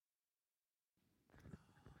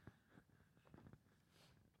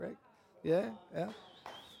Yeah, yeah.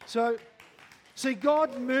 So, see,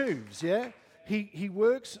 God moves, yeah? He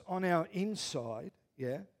works on our inside,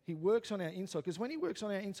 yeah? He works on our inside, because when he works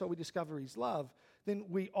on our inside, we discover his love, then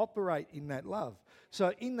we operate in that love.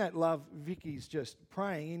 So in that love, Vicky's just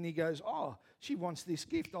praying, and he goes, oh, she wants this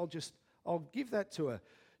gift, I'll give that to her.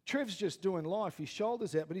 Trev's just doing life, his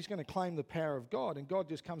shoulder's out, but he's going to claim the power of God, and God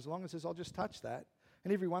just comes along and says, I'll just touch that.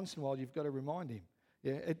 And every once in a while, you've got to remind him.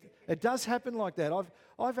 Yeah, it does happen like that.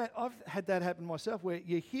 I've had that happen myself, where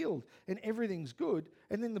you're healed and everything's good,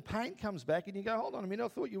 and then the pain comes back, and you go, hold on a minute, I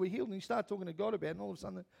thought you were healed, and you start talking to God about it, and all of a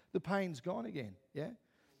sudden the pain's gone again. Yeah,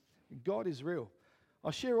 God is real. I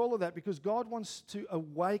share all of that because God wants to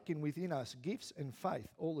awaken within us gifts and faith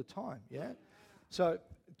all the time. Yeah. So,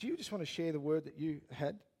 do you just want to share the word that you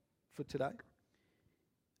had for today?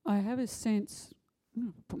 I have a sense.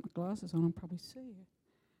 I'll put my glasses on and probably see you.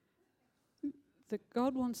 That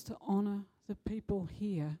God wants to honour the people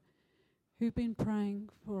here who've been praying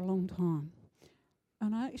for a long time.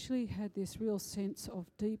 And I actually had this real sense of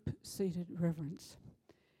deep-seated reverence.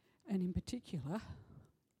 And in particular,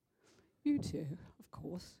 you two, of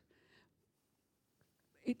course.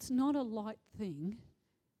 It's not a light thing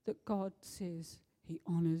that God says he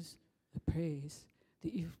honours the prayers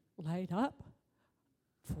that you've laid up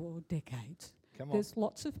for decades. Come on. There's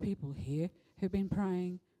lots of people here who've been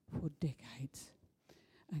praying for decades.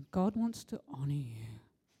 And God wants to honour you.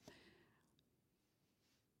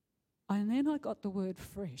 And then I got the word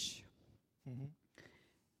fresh. Mm-hmm.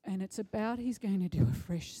 And it's about he's going to do a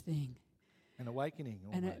fresh thing. An awakening.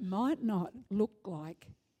 Almost. And it might not look like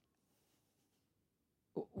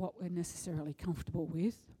what we're necessarily comfortable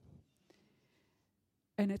with.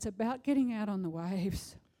 And it's about getting out on the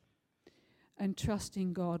waves and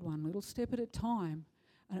trusting God one little step at a time.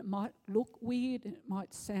 And it might look weird, and it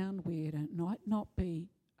might sound weird, and it might not be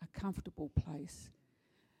a comfortable place.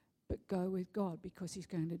 But go with God, because he's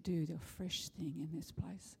going to do the fresh thing in this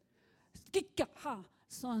place.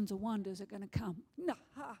 Signs and wonders are going to come.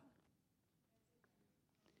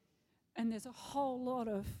 And there's a whole lot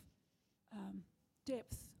of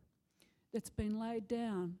depth that's been laid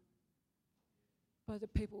down by the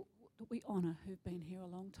people that we honour who've been here a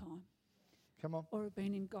long time. Come on. Or have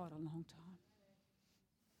been in God a long time.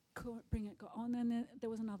 Bring it, God. Oh, and then there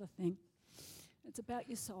was another thing. It's about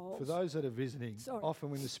your souls. For those that are visiting, often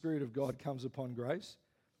when the Spirit of God comes upon Grace,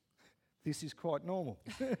 this is quite normal.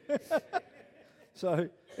 So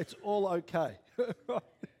it's all okay.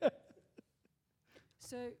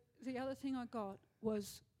 So the other thing I got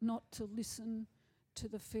was not to listen to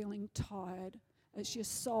the feeling tired. It's your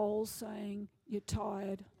soul saying you're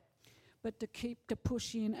tired. But to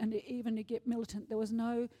push in and even to get militant. There was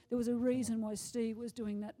a reason why Steve was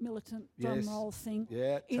doing that militant drum roll thing.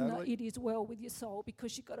 Yeah, totally. It is well with your soul,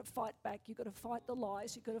 because you've got to fight back. You've got to fight the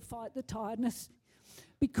lies. You've got to fight the tiredness.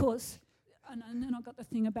 Because, and then I got the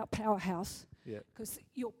thing about powerhouse. Yeah. Because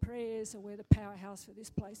your prayers are where the powerhouse for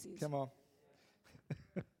this place is. Come on.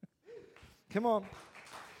 Come on.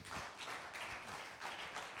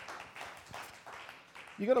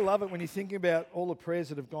 You've got to love it when you think about all the prayers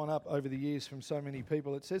that have gone up over the years from so many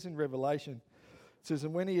people. It says in Revelation, it says,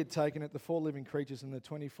 and when he had taken it, the 4 living creatures and the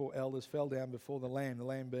 24 elders fell down before the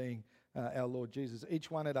Lamb being our Lord Jesus.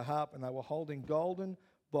 Each one had a harp, and they were holding golden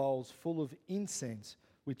bowls full of incense,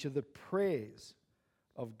 which are the prayers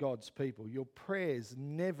of God's people. Your prayers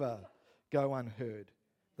never go unheard.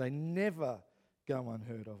 They never go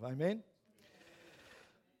unheard of. Amen?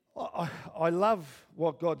 I love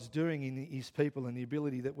what God's doing in his people and the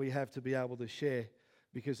ability that we have to be able to share,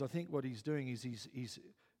 because I think what he's doing is he's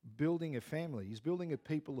building a family. He's building a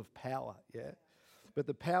people of power, yeah? But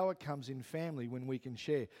the power comes in family when we can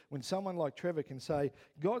share. When someone like Trevor can say,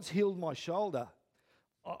 God's healed my shoulder.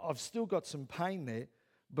 I've still got some pain there,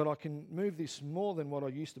 but I can move this more than what I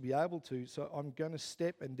used to be able to, so I'm going to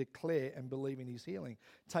step and declare and believe in his healing.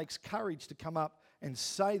 It takes courage to come up and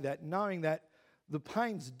say that, knowing that the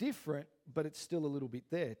pain's different, but it's still a little bit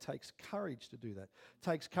there. It takes courage to do that. It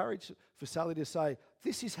takes courage for Sally to say,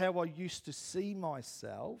 this is how I used to see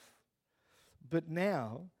myself, but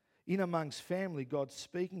now, in amongst family, God's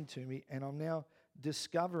speaking to me, and I'm now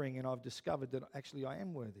discovering, and I've discovered that actually I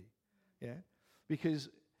am worthy. Yeah? Because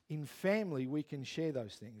in family, we can share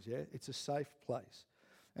those things, yeah? It's a safe place.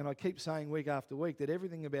 And I keep saying week after week that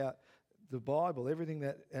everything about the Bible, everything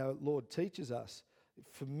that our Lord teaches us,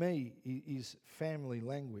 for me, is family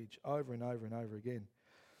language over and over and over again.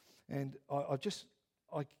 And I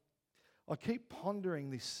keep pondering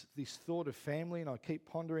this thought of family, and I keep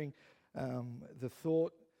pondering the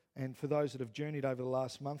thought, and for those that have journeyed over the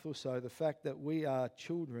last month or so, the fact that we are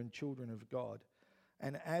children of God.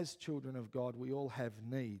 And as children of God, we all have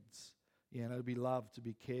needs. to be loved, to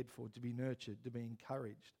be cared for, to be nurtured, to be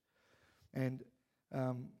encouraged. And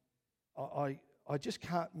I just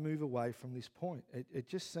can't move away from this point. It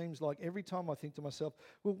just seems like every time I think to myself,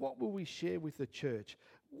 well, what will we share with the church?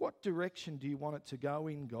 What direction do you want it to go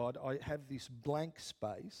in, God? I have this blank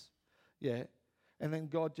space, and then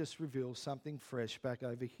God just reveals something fresh back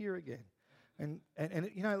over here again. And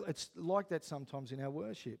it's like that sometimes in our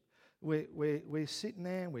worship. We're sitting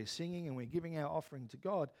there and we're singing and we're giving our offering to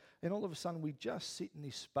God, and all of a sudden we just sit in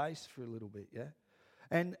this space for a little bit,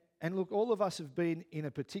 And look, all of us have been in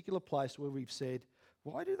a particular place where we've said,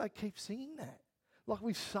 why do they keep singing that? Like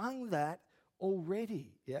we've sung that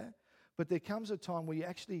already, But there comes a time where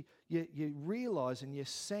you realise and you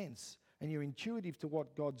sense and you're intuitive to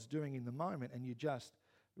what God's doing in the moment, and you just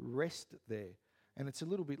rest there. And it's a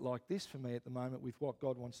little bit like this for me at the moment with what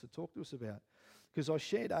God wants to talk to us about. Because I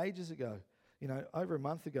shared ages ago, over a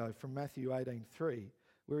month ago from Matthew 18:3,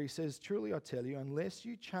 where he says, truly I tell you, unless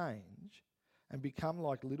you change and become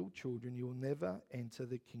like little children, you will never enter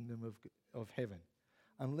the kingdom of heaven.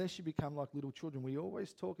 Unless you become like little children. We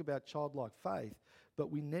always talk about childlike faith,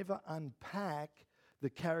 but we never unpack the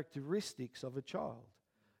characteristics of a child.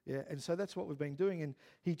 And so that's what we've been doing. And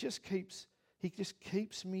he just keeps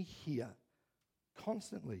me here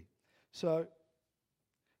constantly. So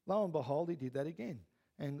lo and behold, he did that again.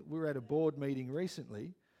 And we were at a board meeting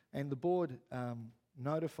recently, and the board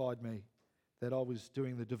notified me that I was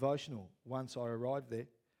doing the devotional once I arrived there.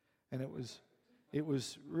 And it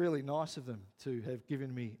was really nice of them to have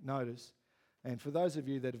given me notice. And for those of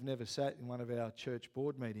you that have never sat in one of our church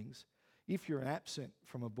board meetings, if you're absent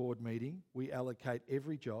from a board meeting, we allocate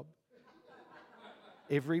every job,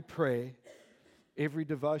 every prayer, every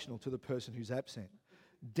devotional to the person who's absent,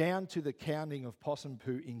 down to the counting of possum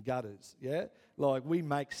poo in gutters, Like we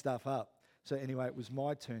make stuff up. So anyway, it was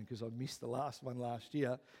my turn because I missed the last one last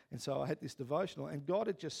year. And so I had this devotional, and God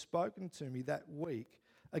had just spoken to me that week,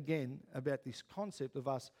 again, about this concept of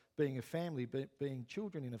us being a family, being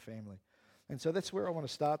children in a family. And so that's where I want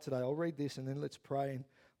to start today. I'll read this and then let's pray, and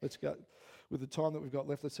let's go, with the time that we've got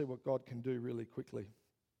left, let's see what God can do really quickly.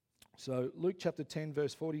 So Luke chapter 10,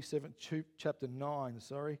 verse 47, chapter 9,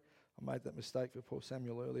 sorry. I made that mistake for poor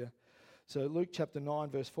Samuel earlier. So Luke chapter 9,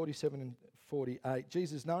 verse 47 and 48.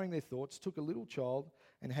 Jesus, knowing their thoughts, took a little child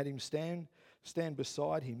and had him stand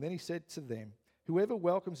beside him. Then he said to them, whoever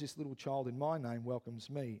welcomes this little child in my name welcomes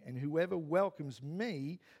me, and whoever welcomes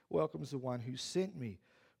me welcomes the one who sent me.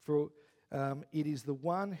 For it is the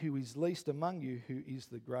one who is least among you who is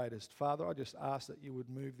the greatest. Father, I just ask that you would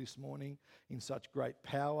move this morning in such great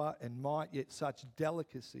power and might, yet such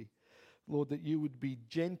delicacy. Lord, that you would be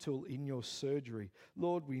gentle in your surgery.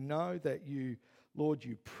 Lord, we know that you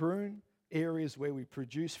prune areas where we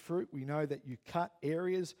produce fruit. We know that you cut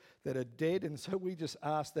areas that are dead. And so we just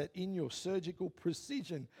ask that in your surgical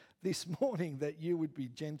precision this morning that you would be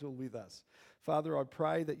gentle with us. Father, I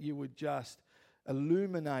pray that you would just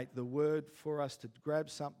illuminate the word for us to grab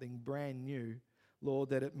something brand new, Lord,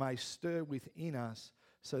 that it may stir within us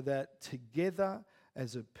so that together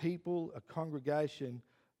as a people, a congregation,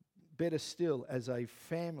 better still, as a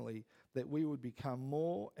family, that we would become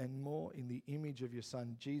more and more in the image of your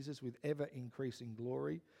Son, Jesus, with ever-increasing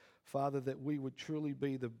glory. Father, that we would truly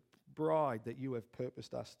be the bride that you have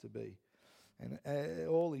purposed us to be. And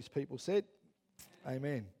all these people said,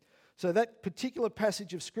 amen. So that particular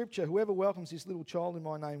passage of Scripture, whoever welcomes this little child in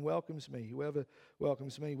my name welcomes me. Whoever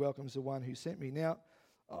welcomes me welcomes the one who sent me. Now,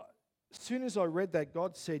 as soon as I read that,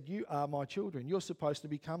 God said, you are my children. You're supposed to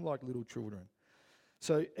become like little children.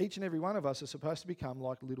 So each and every one of us are supposed to become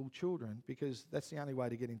like little children, because that's the only way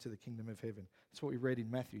to get into the kingdom of heaven. That's what we read in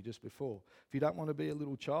Matthew just before. If you don't want to be a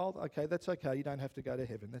little child, okay, that's okay. You don't have to go to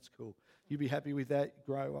heaven. That's cool. You be happy with that,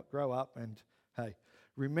 grow up, and hey,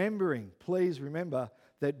 please remember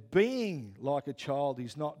that being like a child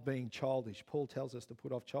is not being childish. Paul tells us to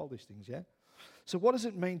put off childish things, So what does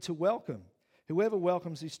it mean to welcome? Whoever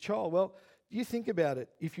welcomes this child, well, you think about it.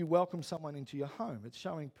 If you welcome someone into your home, it's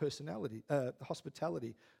showing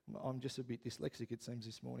hospitality. I'm just a bit dyslexic, it seems,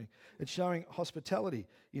 this morning. It's showing hospitality.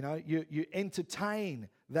 You entertain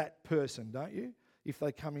that person, don't you? If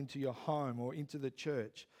they come into your home or into the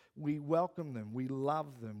church, we welcome them, we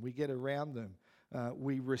love them, we get around them,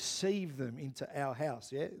 we receive them into our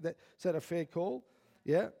house. Is that a fair call?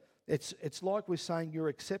 It's like we're saying you're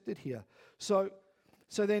accepted here. So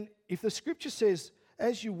then, if the Scripture says,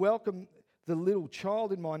 as you welcome the little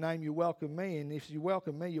child in my name, you welcome me, and if you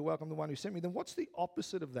welcome me, you welcome the one who sent me, then what's the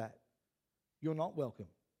opposite of that? You're not welcome.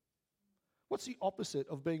 What's the opposite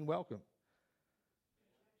of being welcome?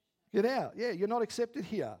 Get out. You're not accepted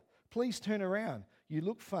here. Please turn around. You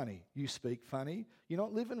look funny. You speak funny. You're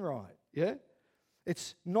not living right. Yeah?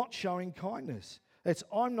 It's not showing kindness. It's,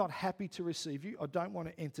 I'm not happy to receive you. I don't want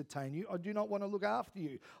to entertain you. I do not want to look after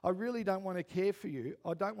you. I really don't want to care for you.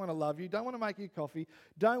 I don't want to love you. Don't want to make you coffee.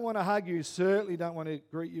 Don't want to hug you. Certainly don't want to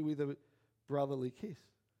greet you with a brotherly kiss.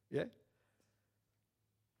 Yeah?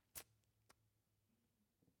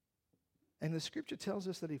 And the scripture tells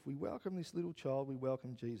us that if we welcome this little child, we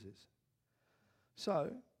welcome Jesus.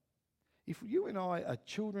 So, if you and I are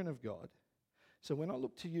children of God, so when I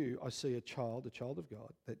look to you, I see a child of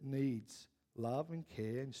God that needs love and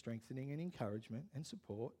care and strengthening and encouragement and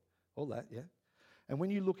support, all that, yeah? And when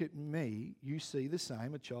you look at me, you see the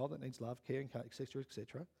same, a child that needs love, care, and etc.,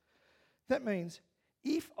 etc. That means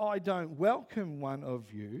if I don't welcome one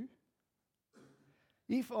of you,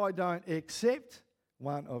 if I don't accept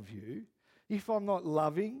one of you, if I'm not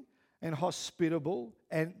loving and hospitable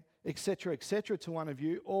and etc., etc. to one of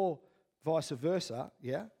you, or vice versa,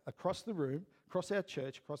 yeah, across the room, across our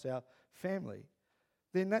church, across our family,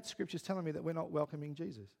 then that scripture's telling me that we're not welcoming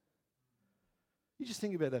Jesus. You just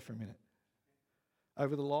think about that for a minute.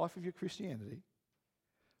 Over the life of your Christianity,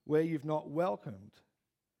 where you've not welcomed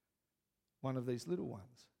one of these little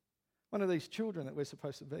ones, one of these children that we're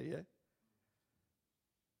supposed to be, yeah?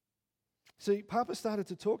 See, Papa started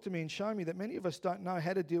to talk to me and show me that many of us don't know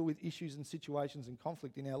how to deal with issues and situations and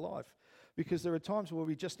conflict in our life, because there are times where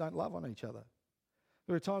we just don't love on each other.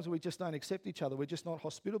 There are times where we just don't accept each other. We're just not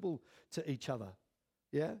hospitable to each other.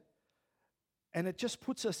 Yeah? And it just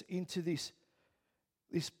puts us into this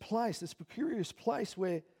place, this precarious place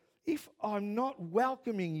where if I'm not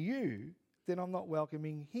welcoming you, then I'm not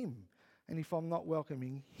welcoming him. And if I'm not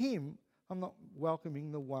welcoming him, I'm not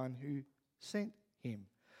welcoming the one who sent him.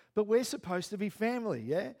 But we're supposed to be family,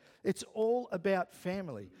 yeah? It's all about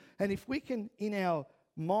family. And if we can, in our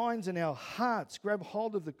minds and our hearts, grab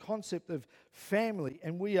hold of the concept of family,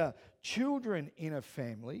 and we are children in a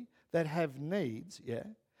family that have needs, yeah?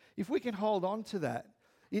 If we can hold on to that,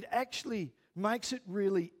 it actually makes it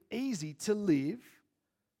really easy to live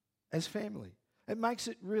as family. It makes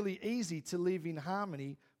it really easy to live in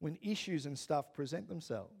harmony when issues and stuff present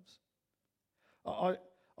themselves.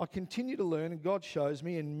 I continue to learn, and God shows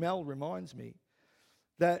me, and Mel reminds me,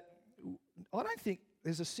 that I don't think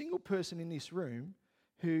there's a single person in this room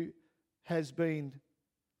who has been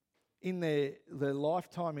in their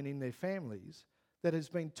lifetime and in their families that has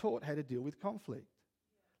been taught how to deal with conflict.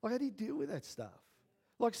 Like, how do you deal with that stuff?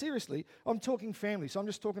 Like, seriously, I'm talking family, so I'm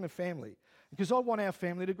just talking to family. Because I want our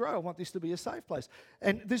family to grow. I want this to be a safe place.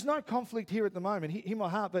 And there's no conflict here at the moment, hear my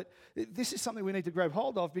heart, but this is something we need to grab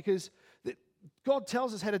hold of, because God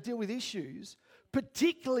tells us how to deal with issues,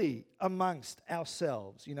 particularly amongst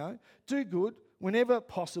ourselves, you know. Do good whenever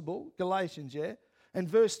possible, Galatians, yeah? And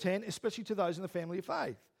verse 10, especially to those in the family of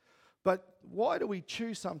faith. But why do we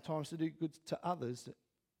choose sometimes to do good to others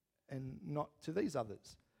and not to these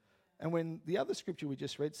others? And when the other scripture we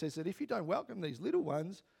just read says that if you don't welcome these little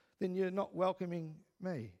ones, then you're not welcoming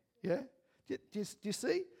me, yeah? Do you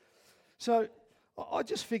see? So I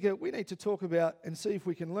just figure we need to talk about and see if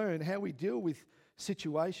we can learn how we deal with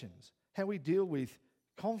situations, how we deal with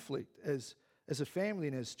conflict as a family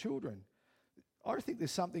and as children. I think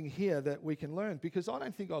there's something here that we can learn, because I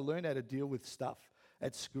don't think I learned how to deal with stuff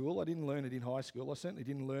at school. I didn't learn it in high school. I certainly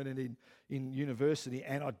didn't learn it in university,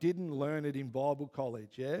 and I didn't learn it in Bible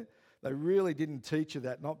college, yeah? They really didn't teach you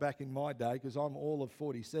that, not back in my day, because I'm all of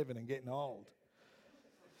 47 and getting old.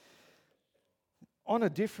 On a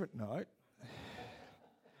different note,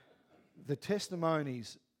 the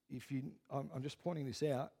testimonies, I'm just pointing this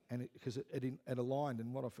out, and because it aligned,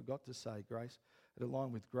 and what I forgot to say, Grace, it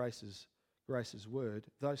aligned with Grace's word.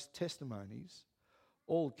 Those testimonies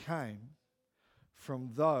all came from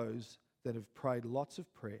those that have prayed lots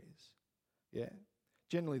of prayers. Yeah?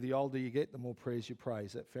 Generally, the older you get, the more prayers you pray.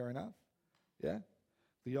 Is that fair enough? Yeah?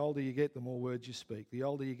 The older you get, the more words you speak. The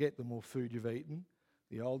older you get, the more food you've eaten.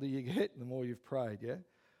 The older you get, the more you've prayed. Yeah?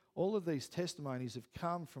 All of these testimonies have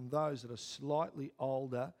come from those that are slightly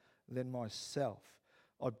older than myself.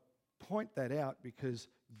 I point that out because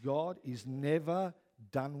God is never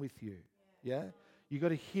done with you. Yeah? You've got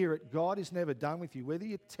to hear it. God is never done with you. Whether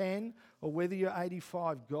you're 10 or whether you're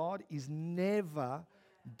 85, God is never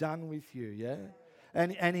done with you. Yeah?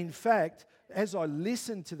 And in fact, as I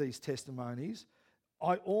listen to these testimonies,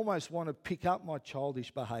 I almost want to pick up my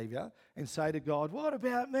childish behaviour and say to God, what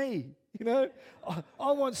about me? You know,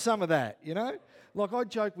 I want some of that, you know. Like I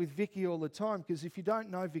joke with Vicky all the time, because if you don't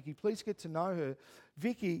know Vicky, please get to know her.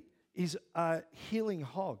 Vicky is a healing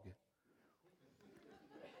hog.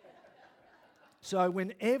 So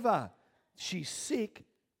whenever she's sick,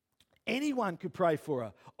 Anyone could pray for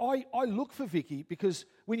her. I look for Vicky because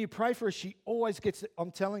when you pray for her, she always gets it.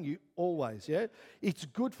 I'm telling you, always, yeah? It's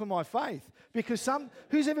good for my faith because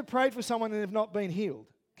who's ever prayed for someone and they've not been healed?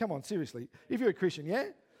 Come on, seriously. If you're a Christian, yeah?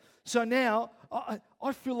 So now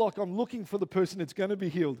I feel like I'm looking for the person that's going to be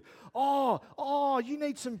healed. Oh, you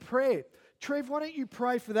need some prayer. Trev, why don't you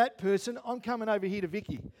pray for that person? I'm coming over here to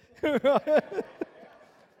Vicky.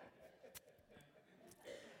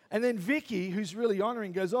 And then Vicky, who's really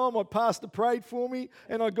honouring, goes, oh, my pastor prayed for me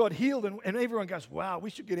and I got healed. And everyone goes, wow, we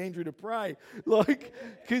should get Andrew to pray. Like,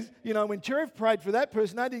 because, when Trev prayed for that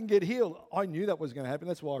person, they didn't get healed. I knew that was going to happen.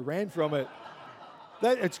 That's why I ran from it.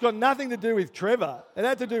 It's got nothing to do with Trevor. It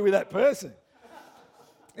had to do with that person.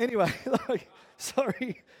 Anyway,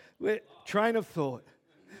 sorry, train of thought.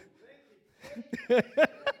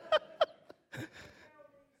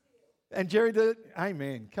 And Jerry did it.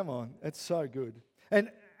 Amen. Come on. It's so good. And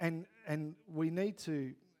we need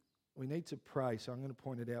to pray. So I'm going to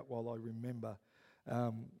point it out while I remember.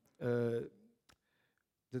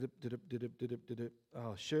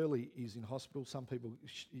 Shirley is in hospital. Some people,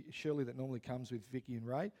 Shirley that normally comes with Vicky and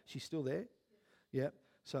Ray, she's still there. Yep.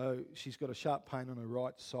 So she's got a sharp pain on her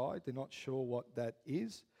right side. They're not sure what that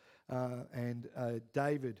is. And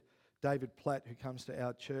David Platt, who comes to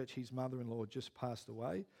our church, his mother-in-law just passed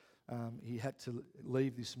away. He had to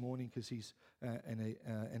leave this morning because he's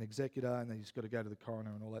an executor and he's got to go to the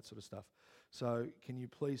coroner and all that sort of stuff. So can you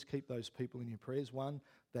please keep those people in your prayers? One,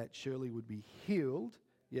 that Shirley would be healed,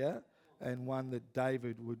 yeah, and one that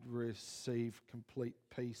David would receive complete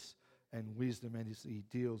peace and wisdom as he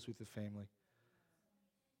deals with the family.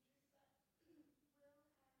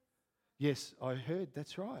 Yes, I heard,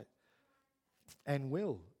 that's right. And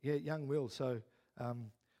Will, yeah, young Will. So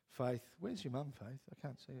Faith, where's your mum, Faith? I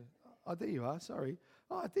can't see her. Oh, there you are, sorry.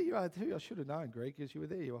 Oh, there you are too. I should have known, Greg, because you were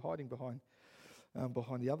there. You were hiding behind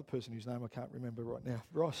the other person whose name I can't remember right now.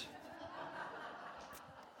 Ross.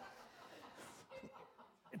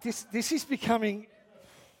 This is becoming...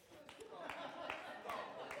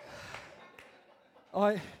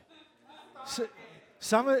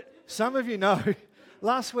 Some of you know,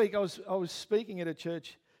 last week I was speaking at a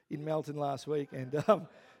church in Melton last week, and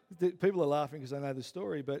people are laughing because they know the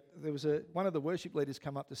story, but there was one of the worship leaders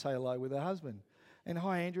come up to say hello with her husband. And,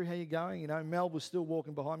 hi, Andrew, how you going? Mel was still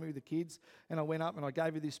walking behind me with the kids, and I went up and I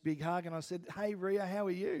gave her this big hug, and I said, hey, Ria, how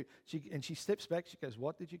are you? She steps back. She goes,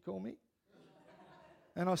 what did you call me?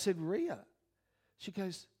 And I said, Ria. She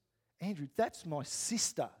goes, Andrew, that's my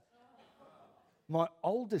sister, my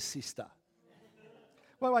older sister.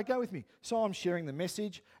 Wait, go with me. So I'm sharing the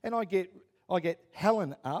message, and I get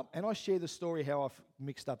Helen up, and I share the story how I've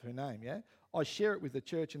mixed up her name, yeah? I share it with the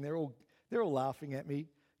church, and they're all laughing at me,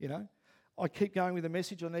 I keep going with the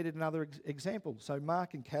message. I needed another example. So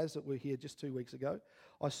Mark and Kaz that were here just 2 weeks ago,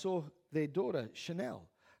 I saw their daughter, Chanel,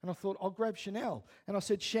 and I thought, I'll grab Chanel. And I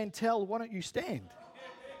said, Chantel, why don't you stand?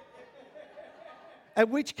 At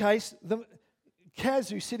which case, Kaz,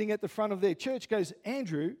 who's sitting at the front of their church, goes,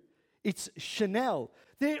 Andrew, it's Chanel.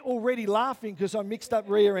 They're already laughing because I mixed up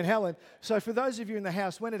Ria and Helen. So for those of you in the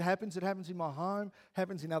house, when it happens in my home,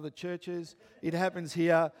 happens in other churches, it happens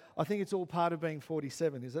here. I think it's all part of being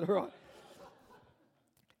 47. Is that all right?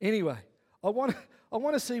 Anyway, I want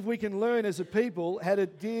to see if we can learn as a people how to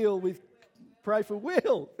pray for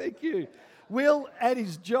Will. Thank you. Will, at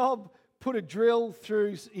his job, put a drill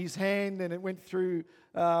through his hand and it went through,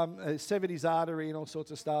 severed his artery and all sorts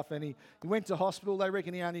of stuff. And he went to hospital. They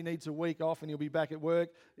reckon he only needs a week off and he'll be back at work.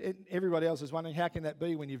 Everybody else is wondering, how can that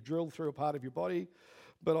be when you've drilled through a part of your body?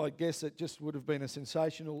 But I guess it just would have been a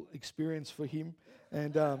sensational experience for him.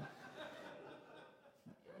 And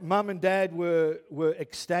Mum and Dad were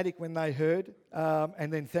ecstatic when they heard,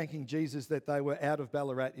 and then thanking Jesus that they were out of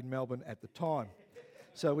Ballarat in Melbourne at the time.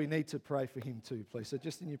 So we need to pray for him too, please. So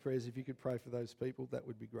just in your prayers, if you could pray for those people, that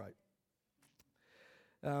would be great.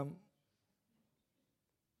 I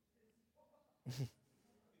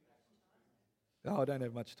don't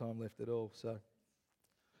have much time left at all, so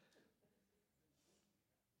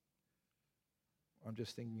I'm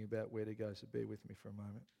just thinking about where to go, so bear with me for a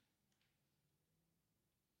moment.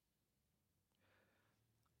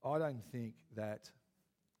 I don't think that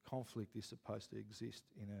conflict is supposed to exist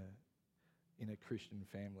in a Christian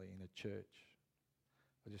family, in a church.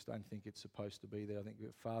 I just don't think it's supposed to be there. I think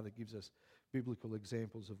the Father gives us biblical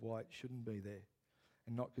examples of why it shouldn't be there.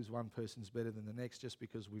 And not because one person's better than the next, just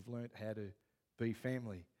because we've learnt how to be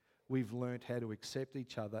family. We've learnt how to accept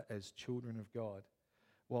each other as children of God,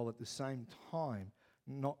 while at the same time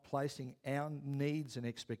not placing our needs and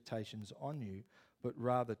expectations on you, but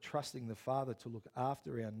rather trusting the Father to look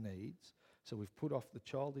after our needs. So we've put off the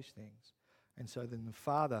childish things. And so then the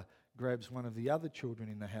Father grabs one of the other children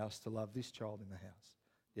in the house to love this child in the house.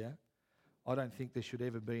 Yeah? I don't think there should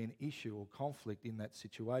ever be an issue or conflict in that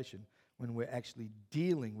situation when we're actually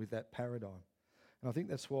dealing with that paradigm. And I think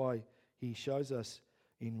that's why he shows us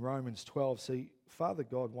in Romans 12. See, Father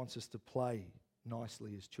God wants us to play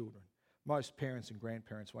nicely as children. Most parents and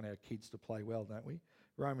grandparents want our kids to play well, don't we?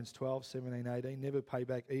 Romans 12, 17, 18. Never pay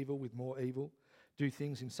back evil with more evil. Do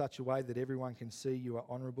things in such a way that everyone can see you are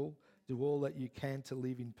honourable. Do all that you can to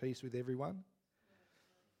live in peace with everyone.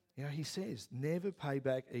 You know, he says, never pay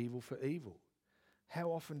back evil for evil. How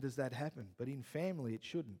often does that happen? But in family, it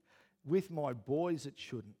shouldn't. With my boys, it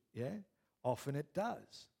shouldn't, yeah? Often it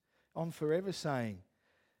does. I'm forever saying,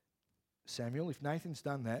 Samuel, if Nathan's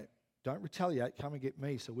done that, don't retaliate, come and get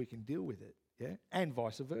me so we can deal with it, yeah? And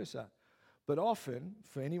vice versa. But often,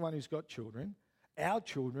 for anyone who's got children, our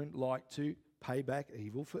children like to pay back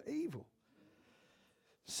evil for evil.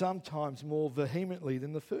 Sometimes more vehemently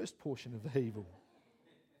than the first portion of the evil.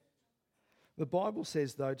 The Bible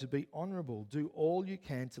says, though, to be honourable, do all you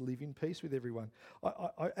can to live in peace with everyone.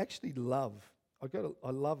 I actually love,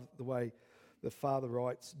 I love the way the Father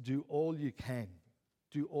writes, do all you can.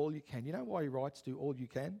 Do all you can. You know why he writes, do all you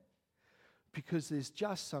can? Because there's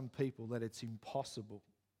just some people that it's impossible,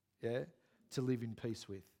 yeah, to live in peace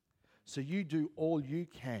with. So you do all you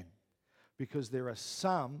can, because there are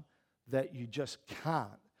some that you just can't.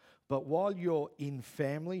 But while you're in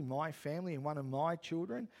family, my family, and one of my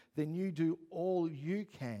children, then you do all you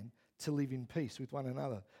can to live in peace with one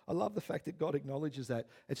another. I love the fact that God acknowledges that.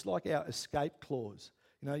 It's like our escape clause.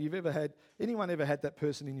 You know, anyone ever had that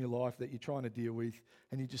person in your life that you're trying to deal with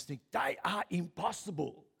and you just think, they are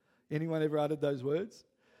impossible? Anyone ever uttered those words?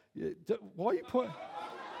 Yeah, why are you pointing?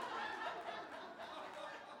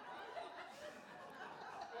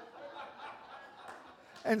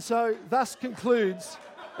 And so, thus concludes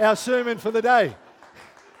our sermon for the day.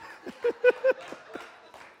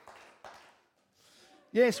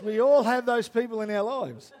 Yes, we all have those people in our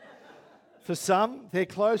lives. For some, they're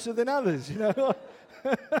closer than others, you know.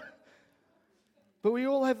 But we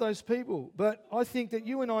all have those people. But I think that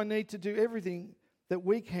you and I need to do everything that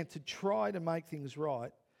we can to try to make things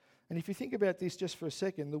right. And if you think about this just for a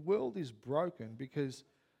second, the world is broken because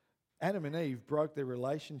Adam and Eve broke their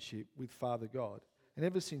relationship with Father God. And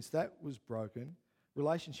ever since that was broken,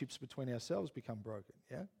 relationships between ourselves become broken,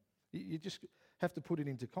 yeah? You just have to put it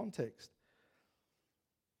into context.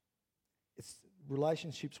 It's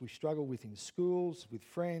relationships we struggle with in schools, with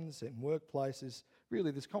friends, and workplaces.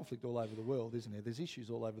 Really, there's conflict all over the world, isn't there? There's issues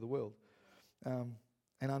all over the world. And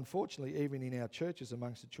unfortunately, even in our churches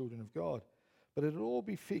amongst the children of God. But it'll all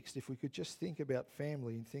be fixed if we could just think about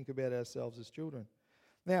family and think about ourselves as children.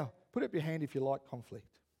 Now, put up your hand if you like conflict.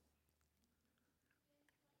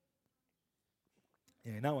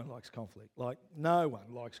 Yeah, no one likes conflict. Like, no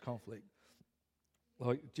one likes conflict.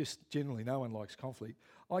 Like, just generally, no one likes conflict.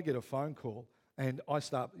 I get a phone call and I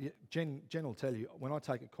start, Jen will tell you, when I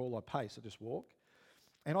take a call, I pace, I just walk.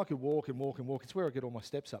 And I could walk and walk and walk. It's where I get all my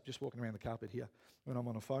steps up, just walking around the carpet here when I'm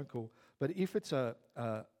on a phone call. But if it's a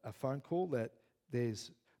phone call that there's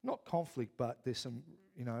not conflict, but there's some,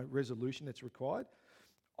 resolution that's required,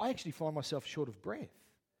 I actually find myself short of breath,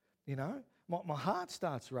 My heart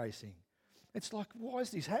starts racing. It's like, why is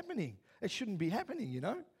this happening? It shouldn't be happening,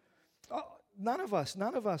 Oh, none of us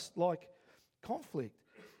like conflict.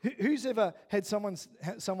 Who's ever had someone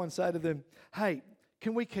say to them, hey,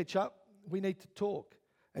 can we catch up? We need to talk.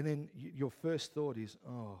 And then your first thought is,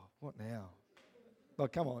 oh, what now?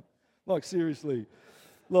 Like, come on. Like, seriously.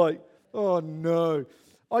 Like, oh, no.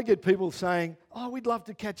 I get people saying, oh, we'd love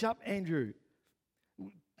to catch up, Andrew.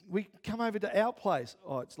 We come over to our place.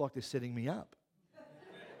 Oh, it's like they're setting me up.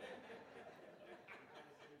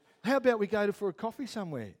 How about we go for a coffee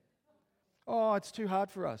somewhere? Oh, it's too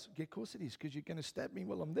hard for us. Yeah, of course it is, because you're going to stab me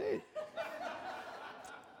while I'm there.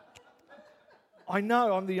 I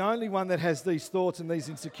know I'm the only one that has these thoughts and these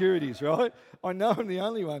insecurities, right? I know I'm the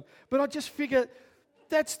only one. But I just figure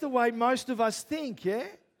that's the way most of us think, yeah?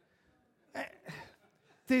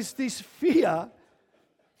 There's this fear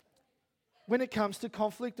when it comes to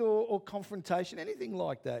conflict or confrontation, anything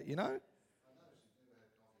like that,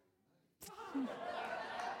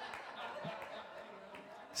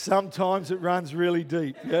 Sometimes it runs really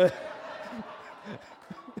deep, yeah?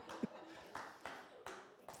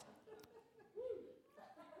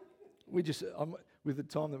 With the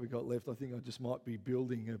time that we got left, I think I just might be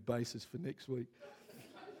building a basis for next week.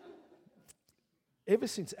 Ever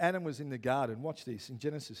since Adam was in the garden, watch this, in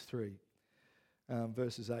Genesis 3,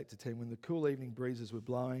 verses 8 to 10, when the cool evening breezes were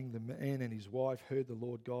blowing, the man and his wife heard the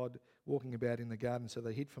Lord God walking about in the garden. So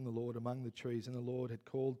they hid from the Lord among the trees, and the Lord had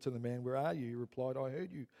called to the man, "Where are you?" He replied, "I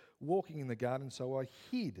heard you walking in the garden, so I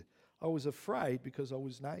hid. I was afraid because I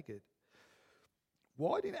was naked."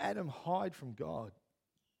 Why did Adam hide from God?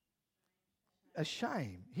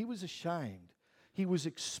 Ashamed. He was ashamed. He was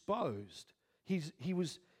exposed. He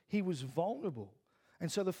was vulnerable.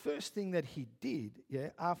 And so the first thing that he did,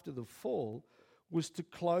 after the fall, was to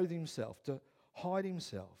clothe himself, to hide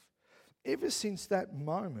himself. Ever since that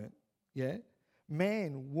moment,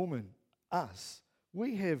 man, woman, us,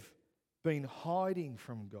 we have been hiding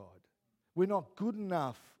from God. We're not good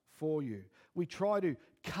enough for you. We try to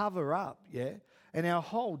cover up, and our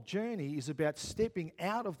whole journey is about stepping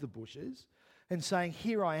out of the bushes and saying,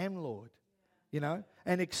 "Here I am, Lord,"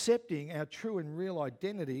 and accepting our true and real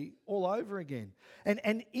identity all over again.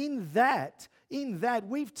 And in that,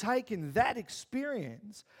 we've taken that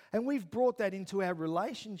experience and we've brought that into our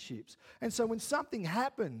relationships. And so when something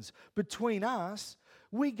happens between us,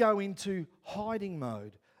 we go into hiding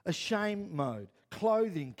mode, ashamed mode,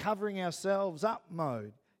 clothing, covering ourselves up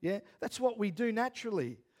mode. That's what we do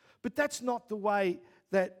naturally. But that's not the way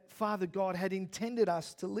that Father God had intended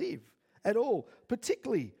us to live at all,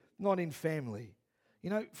 particularly not in family.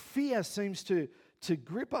 Fear seems to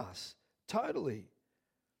grip us totally.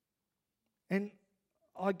 And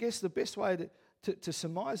I guess the best way to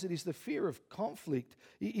surmise it is the fear of conflict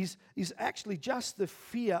is actually just the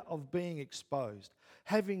fear of being exposed,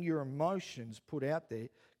 having your emotions put out there,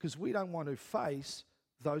 because we don't want to face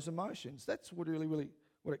those emotions. That's what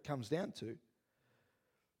it comes down to.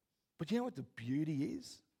 But you know what the beauty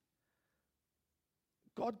is?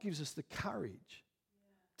 God gives us the courage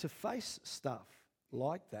to face stuff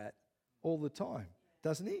like that all the time,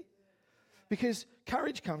 doesn't he? Because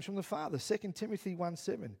courage comes from the Father. 2 Timothy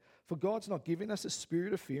 1:7. For God's not given us a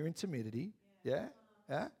spirit of fear and timidity,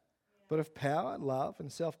 but of power, love,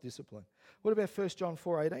 and self-discipline. What about 1 John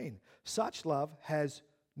 4:18? Such love has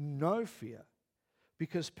no fear,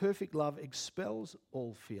 because perfect love expels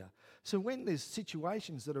all fear. So when there's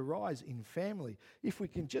situations that arise in family, if we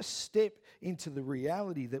can just step into the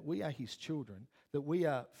reality that we are his children, that we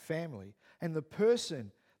are family, and the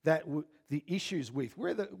person that the issues with,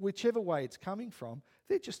 whichever way it's coming from,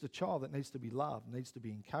 they're just a child that needs to be loved, needs to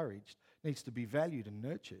be encouraged, needs to be valued and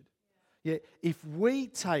nurtured. If we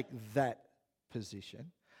take that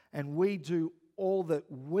position and we do all that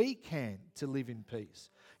we can to live in peace,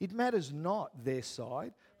 it matters not their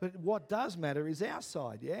side, but what does matter is our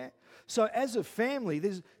side, So as a family,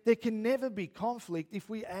 there can never be conflict if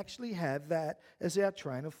we actually have that as our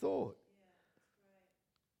train of thought.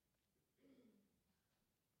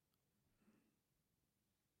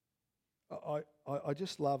 I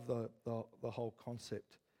just love the whole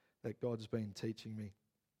concept that God's been teaching me.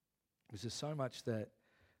 Because there's so much that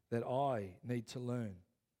I need to learn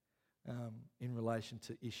in relation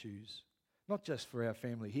to issues, not just for our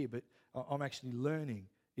family here, but I'm actually learning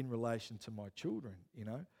in relation to my children,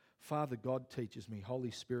 Father God teaches me,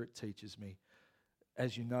 Holy Spirit teaches me.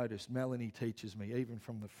 As you notice, Melanie teaches me, even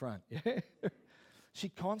from the front. She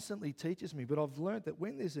constantly teaches me, but I've learned that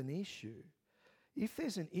when there's an issue, if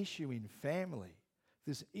there's an issue in family, if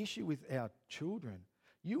there's an issue with our children,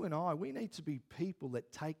 you and I, we need to be people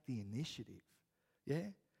that take the initiative.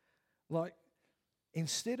 Like,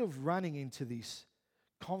 instead of running into this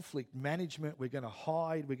conflict management, we're going to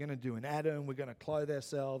hide, we're going to do an Adam, we're going to clothe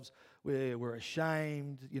ourselves, we're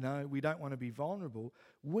ashamed, we don't want to be vulnerable.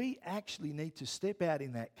 We actually need to step out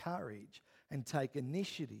in that courage and take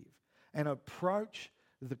initiative and approach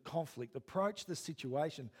the conflict, approach the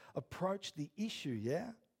situation, approach the issue,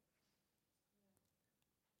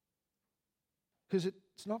 Because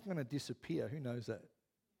it's not going to disappear. Who knows that?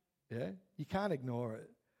 You can't ignore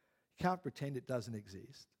it. You can't pretend it doesn't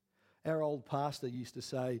exist. Our old pastor used to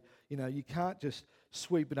say, you can't just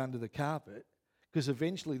sweep it under the carpet, because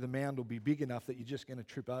eventually the mound will be big enough that you're just going to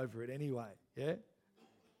trip over it anyway,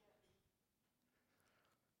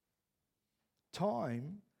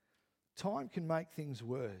 Time can make things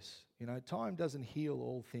worse. Time doesn't heal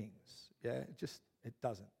all things. It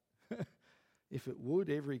doesn't. If it would,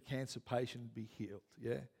 every cancer patient would be healed.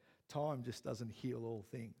 Time just doesn't heal all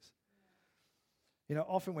things.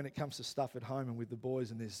 Often when it comes to stuff at home and with the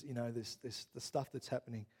boys, and there's the stuff that's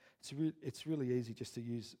happening, it's really easy just to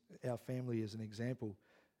use our family as an example,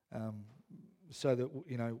 so that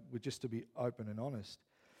we're just to be open and honest.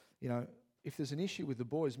 If there's an issue with the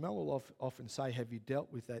boys, Mel will often say, "Have you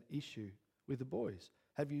dealt with that issue with the boys?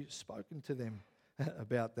 Have you spoken to them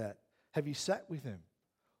about that? Have you sat with them?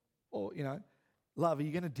 Or, love, are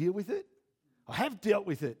you going to deal with it?" "I have dealt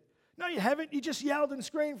with it." "No, you haven't. You just yelled and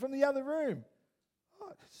screamed from the other room."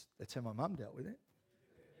 "Oh, that's how my mum dealt with it."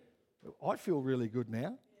 I feel really good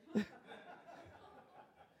now.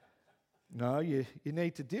 No, you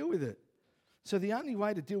need to deal with it. So the only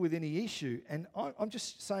way to deal with any issue, and I'm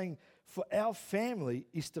just saying for our family,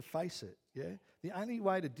 is to face it, yeah? The only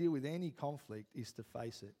way to deal with any conflict is to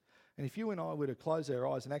face it. And if you and I were to close our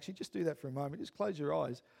eyes, and actually just do that for a moment, just close your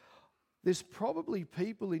eyes, there's probably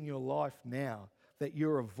people in your life now that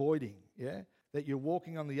you're avoiding, yeah? That you're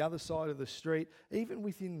walking on the other side of the street, even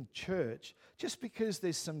within church, just because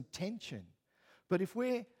there's some tension. But if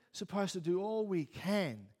we're supposed to do all we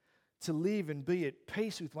can to live and be at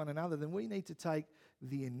peace with one another, then we need to take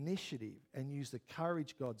the initiative and use the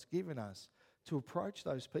courage God's given us to approach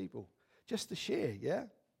those people, just to share, yeah?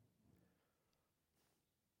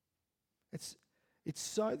 It's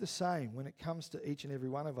so the same when it comes to each and every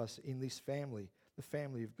one of us in this family, the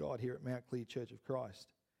family of God here at Mount Clear Church of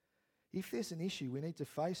Christ. If there's an issue, we need to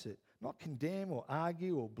face it, not condemn or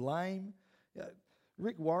argue or blame.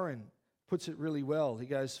 Rick Warren puts it really well. He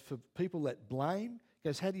goes, for people that blame, he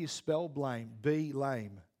goes, how do you spell blame? Be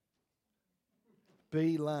lame.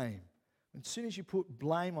 Be lame. As soon as you put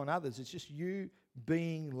blame on others, it's just you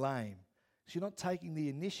being lame. So you're not taking the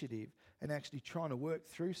initiative and actually trying to work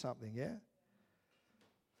through something, yeah?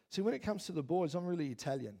 See, when it comes to the boys, I'm really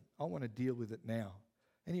Italian. I want to deal with it now.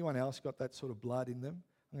 Anyone else got that sort of blood in them?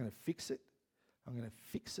 I'm going to fix it. I'm going to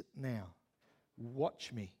fix it now.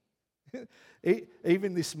 Watch me.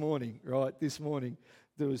 Even this morning, right? This morning,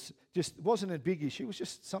 wasn't a big issue. It was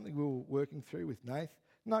just something we were working through with Nath.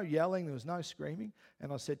 No yelling, there was no screaming.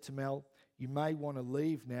 And I said to Mel, you may want to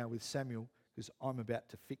leave now with Samuel because I'm about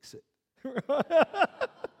to fix it.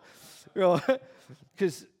 Right?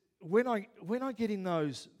 Because when I get in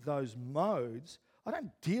those modes, I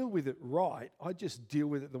don't deal with it right. I just deal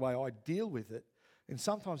with it the way I deal with it. And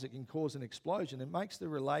sometimes it can cause an explosion. It makes the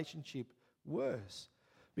relationship worse.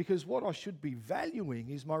 Because what I should be valuing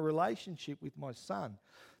is my relationship with my son.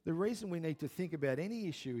 The reason we need to think about any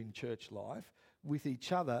issue in church life with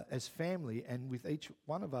each other as family and with each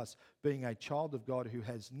one of us being a child of God who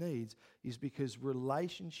has needs is because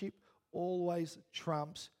relationship always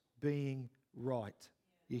trumps being right.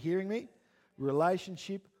 You hearing me?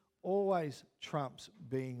 Relationship always trumps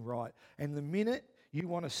being right. And the minute you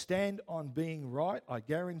want to stand on being right, I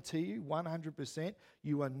guarantee you 100%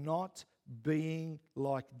 you are not being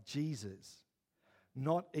like Jesus.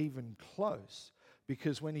 Not even close.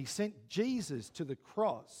 Because when he sent Jesus to the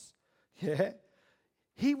cross, yeah,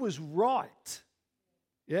 he was right.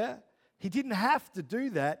 Yeah? He didn't have to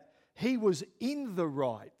do that. He was in the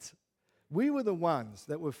right. We were the ones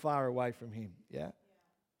that were far away from him. Yeah?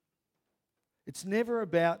 It's never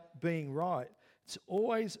about being right. It's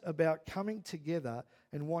always about coming together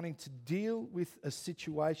and wanting to deal with a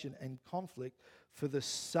situation and conflict for the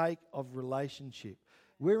sake of relationship.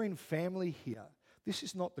 We're in family here. This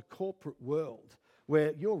is not the corporate world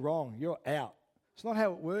where you're wrong, you're out. It's not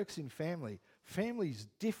how it works in family. Family's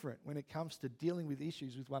different when it comes to dealing with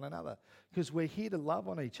issues with one another because we're here to love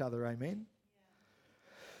on each other, amen?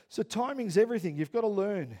 So timing's everything. You've got to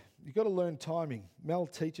learn. You've got to learn timing. Mel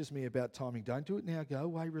teaches me about timing. Don't do it now. Go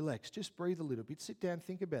away, relax. Just breathe a little bit. Sit down,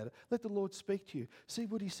 think about it. Let the Lord speak to you. See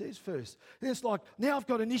what he says first. And it's like, now I've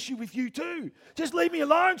got an issue with you too. Just leave me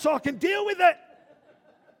alone so I can deal with it.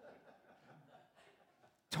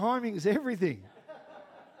 Timing is everything.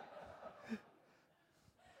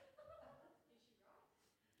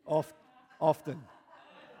 Often.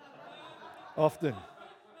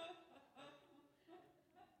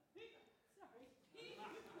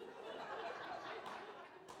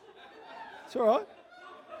 It's all right.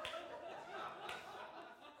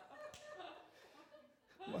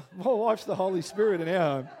 My wife's the Holy Spirit in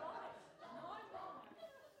our home.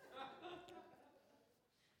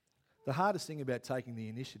 The hardest thing about taking the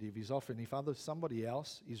initiative is often if somebody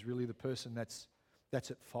else is really the person that's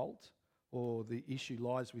at fault or the issue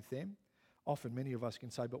lies with them, often many of us can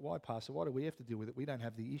say, but why, Pastor? Why do we have to deal with it? We don't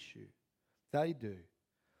have the issue. They do. Do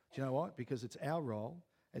you know what? Because it's our role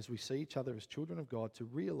as we see each other as children of God to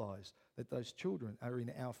realise that those children are in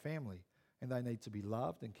our family and they need to be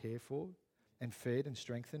loved and cared for and fed and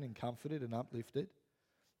strengthened and comforted and uplifted.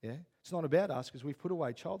 Yeah, it's not about us because we've put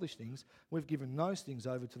away childish things. We've given those things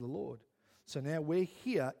over to the Lord. So now we're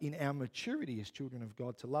here in our maturity as children of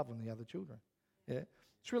God to love on the other children. Yeah,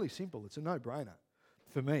 it's really simple. It's a no-brainer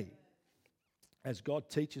for me as God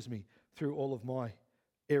teaches me through all of my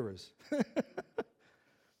errors.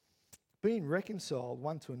 Being reconciled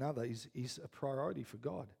one to another is a priority for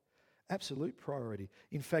God. Absolute priority.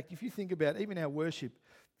 In fact, if you think about even our worship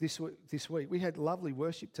this week, we had lovely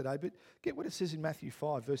worship today, but get what it says in Matthew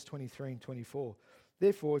 5, verse 23 and 24.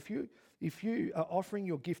 Therefore, if you are offering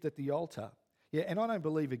your gift at the altar, Yeah, and I don't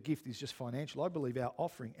believe a gift is just financial. I believe our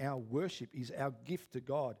offering, our worship is our gift to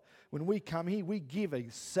God. When we come here, we give a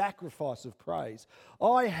sacrifice of praise.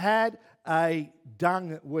 I had a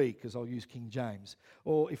dung week, because I'll use King James.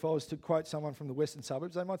 Or if I was to quote someone from the western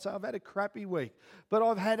suburbs, they might say, I've had a crappy week. But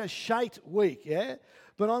I've had a shite week, yeah?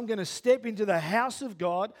 But I'm going to step into the house of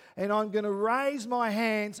God and I'm going to raise my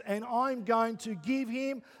hands and I'm going to give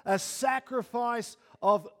him a sacrifice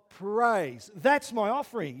of praise. That's my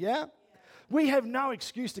offering, yeah? We have no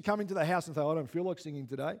excuse to come into the house and say, I don't feel like singing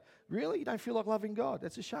today. Really? You don't feel like loving God?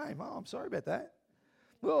 That's a shame. Oh, I'm sorry about that.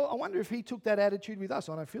 Well, I wonder if he took that attitude with us.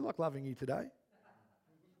 I don't feel like loving you today.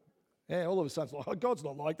 Yeah, all of a sudden it's like, oh, God's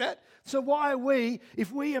not like that. So why are we,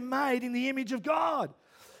 if we are made in the image of God,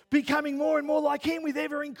 becoming more and more like him with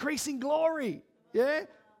ever increasing glory? Yeah?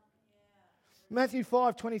 Matthew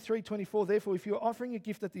 5, 23, 24, therefore, if you're offering a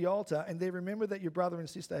gift at the altar and there remember that your brother and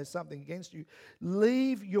sister has something against you,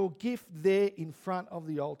 leave your gift there in front of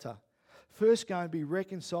the altar. First go and be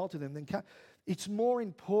reconciled to them, then come. It's more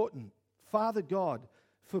important, Father God,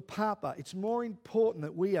 for Papa, it's more important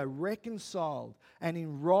that we are reconciled and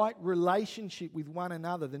in right relationship with one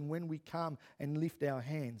another than when we come and lift our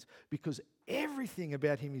hands, because everything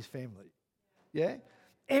about him is family. Yeah?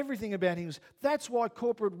 Everything about him. That's why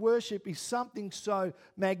corporate worship is something so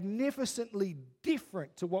magnificently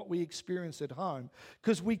different to what we experience at home.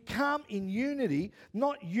 Because we come in unity,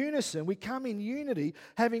 not unison. We come in unity,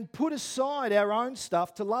 having put aside our own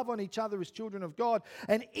stuff to love on each other as children of God.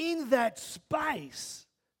 And in that space,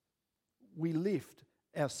 we lift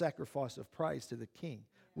our sacrifice of praise to the King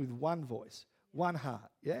with one voice, one heart.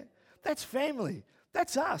 Yeah? That's family.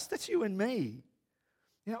 That's us. That's you and me.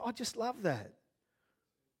 You know, I just love that.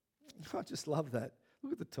 I just love that.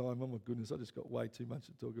 Look at the time. Oh, my goodness, I just got way too much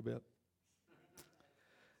to talk about.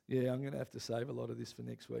 Yeah, I'm going to have to save a lot of this for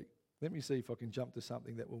next week. Let me see if I can jump to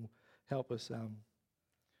something that will help us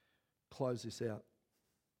close this out.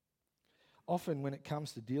 Often when it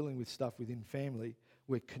comes to dealing with stuff within family,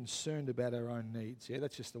 we're concerned about our own needs. Yeah,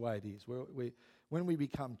 that's just the way it is. When we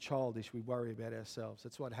become childish, we worry about ourselves.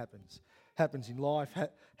 That's what happens. Happens in life,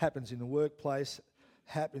 happens in the workplace,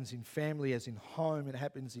 happens in family as in home, it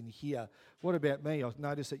happens in here. What about me? I've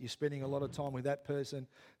noticed that you're spending a lot of time with that person.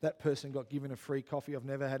 That person got given a free coffee. I've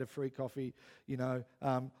never had a free coffee. You know,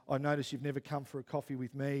 I notice you've never come for a coffee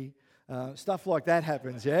with me. Stuff like that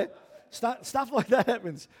happens, yeah? Stuff like that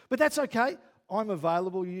happens. But that's okay. I'm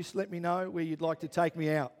available. You just let me know where you'd like to take me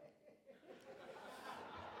out.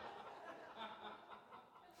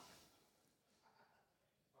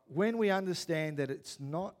 When we understand that it's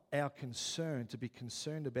not our concern to be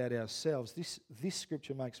concerned about ourselves, this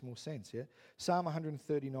scripture makes more sense, yeah? Psalm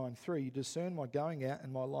 139:3, you discern my going out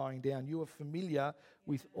and my lying down. You are familiar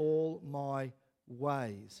with all my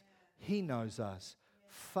ways. He knows us.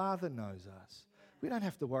 Father knows us. We don't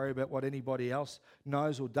have to worry about what anybody else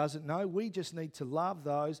knows or doesn't know. We just need to love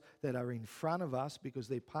those that are in front of us because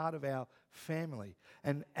they're part of our family.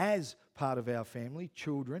 And as part of our family,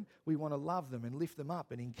 children, we want to love them and lift them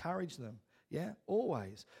up and encourage them. Yeah,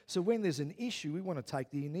 always. So when there's an issue, we want to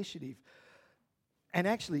take the initiative. And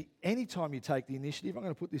actually, anytime you take the initiative, I'm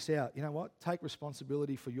going to put this out. You know what? Take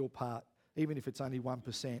responsibility for your part, even if it's only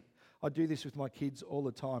 1%. I do this with my kids all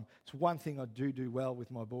the time. It's one thing I do well with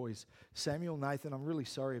my boys. Samuel, Nathan, I'm really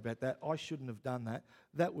sorry about that. I shouldn't have done that.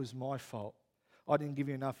 That was my fault. I didn't give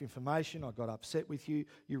you enough information. I got upset with you.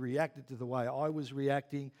 You reacted to the way I was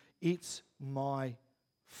reacting. It's my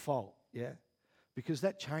fault, yeah? Because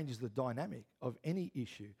that changes the dynamic of any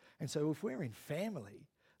issue. And so if we're in family,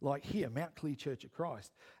 like here, Mount Clear Church of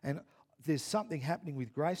Christ, and there's something happening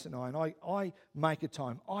with Grace and I make a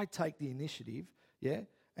time. I take the initiative, yeah?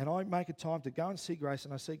 And I make a time to go and see Grace,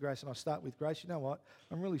 and I see Grace, and I start with Grace. You know what?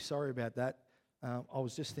 I'm really sorry about that. I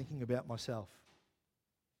was just thinking about myself.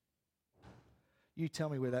 You tell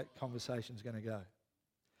me where that conversation's going to go.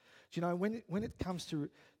 Do you know, when it comes to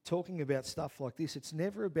talking about stuff like this, it's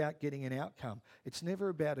never about getting an outcome. It's never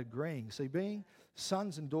about agreeing. See, being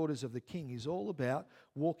sons and daughters of the King is all about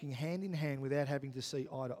walking hand in hand without having to see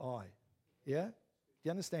eye to eye. Yeah? Do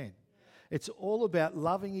you understand? It's all about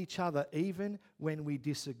loving each other even when we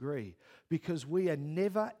disagree, because we are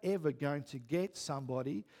never, ever going to get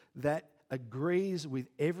somebody that agrees with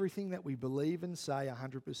everything that we believe and say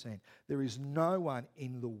 100%. There is no one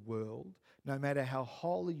in the world, no matter how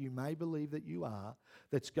holy you may believe that you are,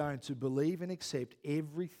 that's going to believe and accept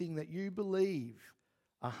everything that you believe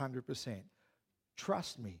 100%.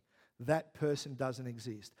 Trust me. That person doesn't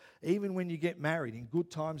exist. Even when you get married, in good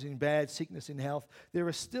times, in bad, sickness, in health, there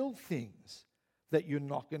are still things that you're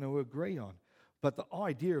not going to agree on. But the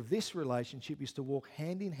idea of this relationship is to walk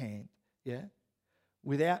hand in hand, yeah,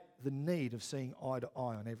 without the need of seeing eye to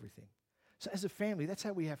eye on everything. So as a family, that's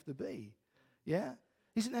how we have to be. Yeah?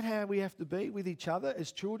 Isn't that how we have to be with each other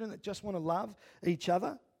as children that just want to love each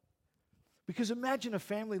other? Because imagine a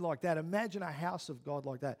family like that. Imagine a house of God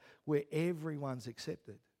like that where everyone's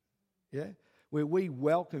accepted. Yeah? Where we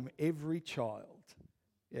welcome every child.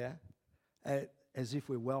 Yeah? As if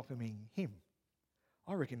we're welcoming him.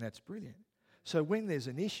 I reckon that's brilliant. So when there's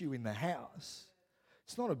an issue in the house,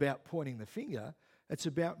 it's not about pointing the finger. It's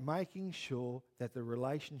about making sure that the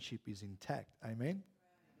relationship is intact. Amen?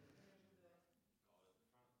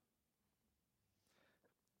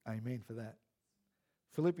 Amen for that.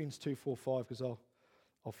 Philippians 2:4-5, because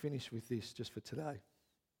I'll finish with this just for today,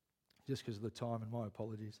 just because of the time, and my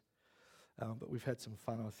apologies. But we've had some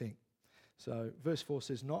fun, I think. So verse 4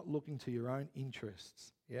 says, not looking to your own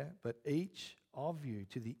interests, yeah, but each of you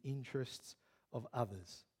to the interests of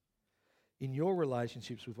others. In your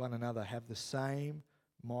relationships with one another, have the same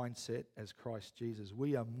mindset as Christ Jesus.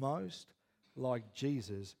 We are most like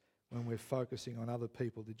Jesus when we're focusing on other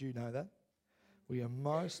people. Did you know that? We are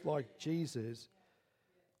most like Jesus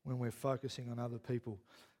when we're focusing on other people.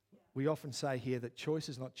 We often say here that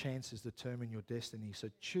choices, not chances, determine your destiny. So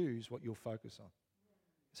choose what you'll focus on.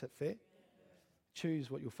 Is that fair? Choose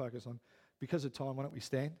what you'll focus on. Because of time, why don't we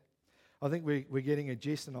stand? I think we're getting a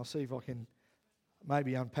gist, and I'll see if I can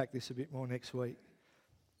maybe unpack this a bit more next week.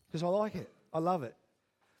 Because I like it. I love it.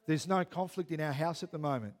 There's no conflict in our house at the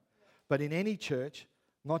moment. But in any church,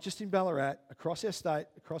 not just in Ballarat, across our state,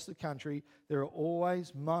 across the country, there are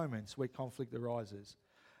always moments where conflict arises.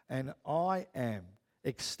 And I am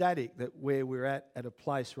ecstatic that where we're at a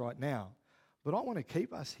place right now. But I want to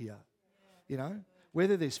keep us here, you know.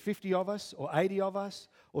 Whether there's 50 of us or 80 of us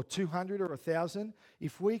or 200 or 1,000,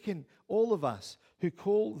 if we can, all of us who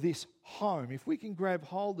call this home, if we can grab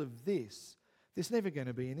hold of this, there's never going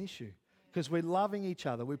to be an issue. Because we're loving each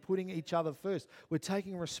other. We're putting each other first. We're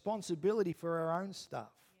taking responsibility for our own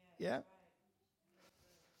stuff. Yeah?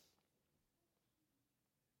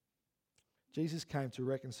 Jesus came to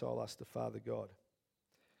reconcile us to Father God.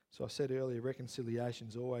 So I said earlier, reconciliation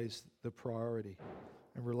is always the priority.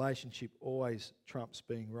 And relationship always trumps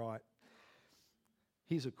being right.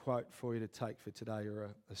 Here's a quote for you to take for today, or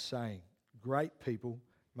a saying. Great people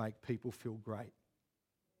make people feel great.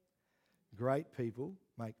 Great people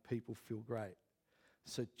make people feel great.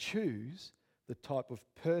 So choose the type of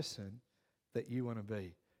person that you want to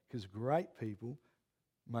be. Because great people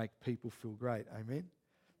make people feel great. Amen?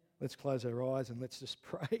 Let's close our eyes and let's just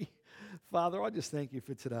pray. Father, I just thank you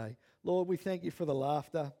for today. Lord, we thank you for the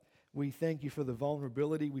laughter. We thank you for the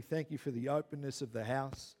vulnerability. We thank you for the openness of the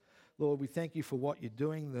house. Lord, we thank you for what you're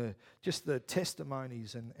doing, just the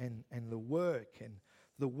testimonies and the work and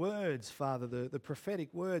the words, Father, the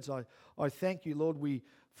prophetic words. I thank you, Lord.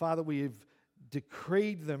 Father, we have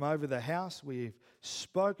decreed them over the house. We've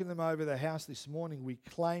spoken them over the house this morning. We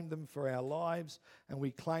claim them for our lives, and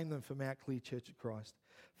we claim them for Mount Clear Church of Christ.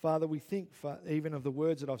 Father, we think even of the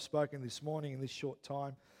words that I've spoken this morning in this short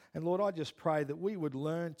time. And Lord, I just pray that we would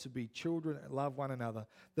learn to be children and love one another.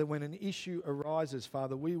 That when an issue arises,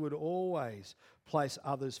 Father, we would always place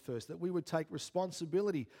others first. That we would take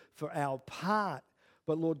responsibility for our part.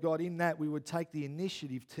 But Lord God, in that we would take the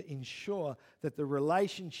initiative to ensure that the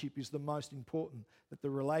relationship is the most important. That the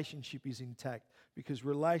relationship is intact. Because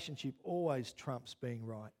relationship always trumps being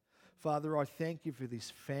right. Father, I thank you for this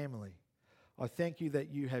family. I thank you that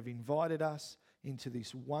you have invited us into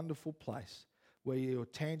this wonderful place where your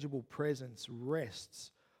tangible presence rests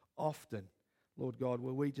often, Lord God,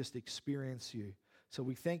 where we just experience you. So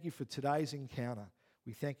we thank you for today's encounter.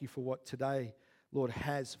 We thank you for what today, Lord,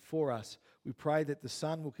 has for us. We pray that the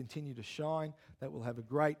sun will continue to shine, that we'll have a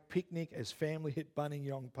great picnic as family at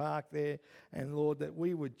Buninyong Park there, and Lord, that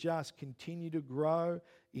we would just continue to grow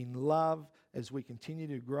in love as we continue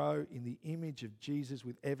to grow in the image of Jesus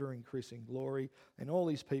with ever-increasing glory. And all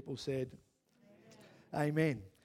these people said, Amen. Amen.